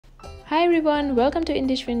Hi everyone, welcome to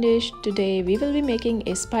Indisch.windisch. Today we will be making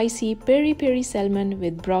a spicy peri-peri salmon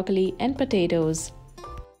with broccoli and potatoes.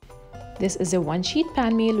 This is a one-sheet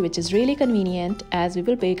pan meal which is really convenient as we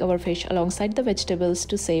will bake our fish alongside the vegetables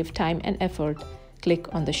to save time and effort.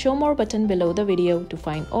 Click on the show more button below the video to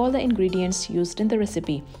find all the ingredients used in the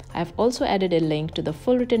recipe. I have also added a link to the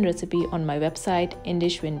full written recipe on my website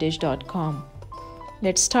indisch.windisch.com.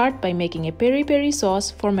 Let's start by making a peri-peri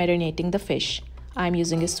sauce for marinating the fish. I am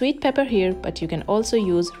using a sweet pepper here, but you can also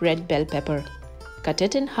use red bell pepper. Cut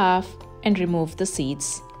it in half and remove the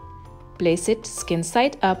seeds. Place it skin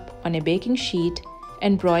side up on a baking sheet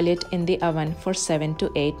and broil it in the oven for 7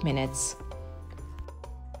 to 8 minutes.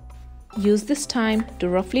 Use this time to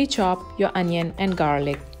roughly chop your onion and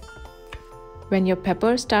garlic. When your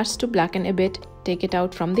pepper starts to blacken a bit, take it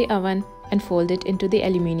out from the oven and fold it into the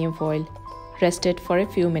aluminium foil. Rest it for a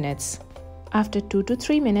few minutes. After 2 to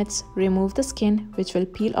 3 minutes, remove the skin, which will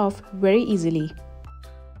peel off very easily.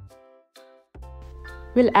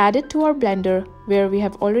 We'll add it to our blender where we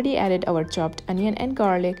have already added our chopped onion and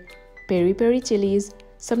garlic, peri-peri chilies,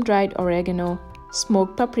 some dried oregano,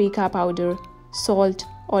 smoked paprika powder, salt,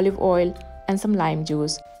 olive oil, and some lime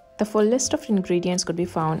juice. The full list of ingredients could be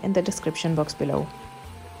found in the description box below.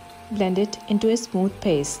 Blend it into a smooth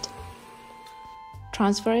paste.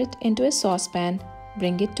 Transfer it into a saucepan,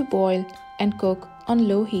 bring it to boil, and cook on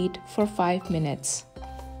low heat for 5 minutes.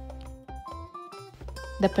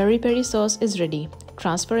 The peri-peri sauce is ready.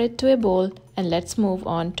 Transfer it to a bowl and let's move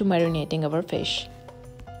on to marinating our fish.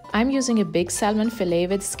 I'm using a big salmon fillet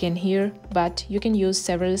with skin here, but you can use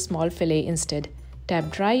several small fillet instead. Tap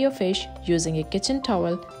dry your fish using a kitchen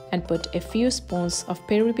towel and put a few spoons of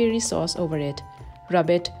peri-peri sauce over it. Rub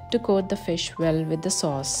it to coat the fish well with the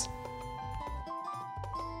sauce.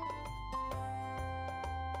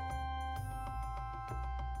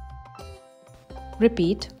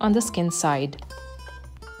 Repeat on the skin side.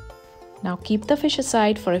 Now keep the fish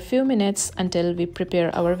aside for a few minutes until we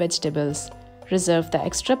prepare our vegetables. Reserve the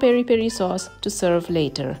extra peri-peri sauce to serve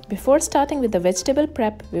later. Before starting with the vegetable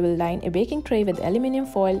prep, we will line a baking tray with aluminum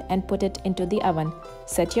foil and put it into the oven.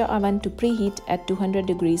 Set your oven to preheat at 200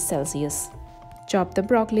 degrees Celsius. Chop the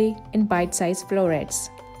broccoli in bite-sized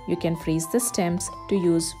florets. You can freeze the stems to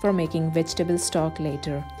use for making vegetable stock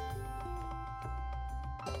later.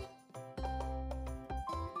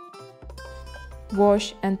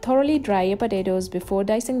 Wash and thoroughly dry your potatoes before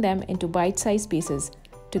dicing them into bite-sized pieces.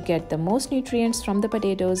 To get the most nutrients from the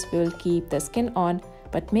potatoes, we will keep the skin on,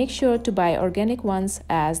 but make sure to buy organic ones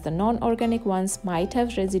as the non-organic ones might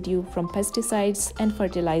have residue from pesticides and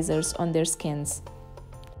fertilizers on their skins.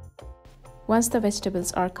 Once the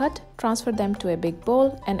vegetables are cut, transfer them to a big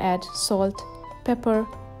bowl and add salt, pepper,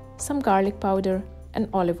 some garlic powder, and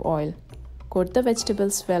olive oil. Coat the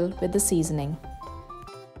vegetables well with the seasoning.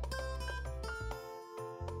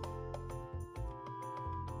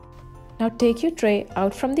 Now take your tray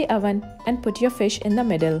out from the oven and put your fish in the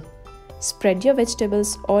middle. Spread your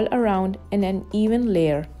vegetables all around in an even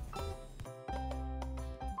layer.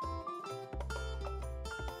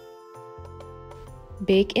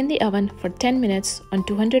 Bake in the oven for 10 minutes on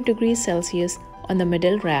 200 degrees Celsius on the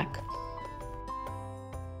middle rack.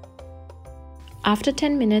 After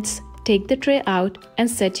 10 minutes, take the tray out and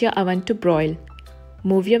set your oven to broil.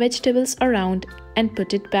 Move your vegetables around and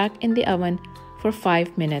put it back in the oven for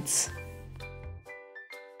 5 minutes.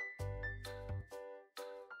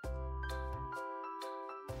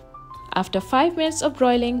 After 5 minutes of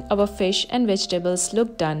broiling, our fish and vegetables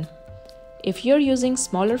look done. If you're using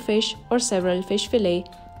smaller fish or several fish fillet,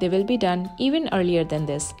 they will be done even earlier than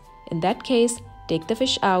this. In that case, take the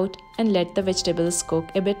fish out and let the vegetables cook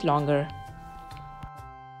a bit longer.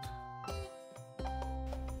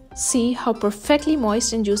 See how perfectly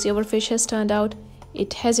moist and juicy our fish has turned out?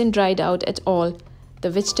 It hasn't dried out at all.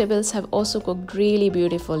 The vegetables have also cooked really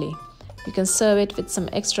beautifully. You can serve it with some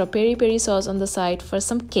extra peri-peri sauce on the side for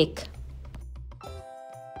some kick.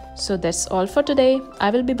 So that's all for today.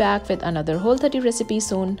 I will be back with another Whole30 recipe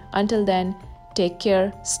soon. Until then, take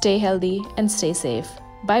care, stay healthy and stay safe.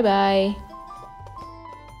 Bye bye.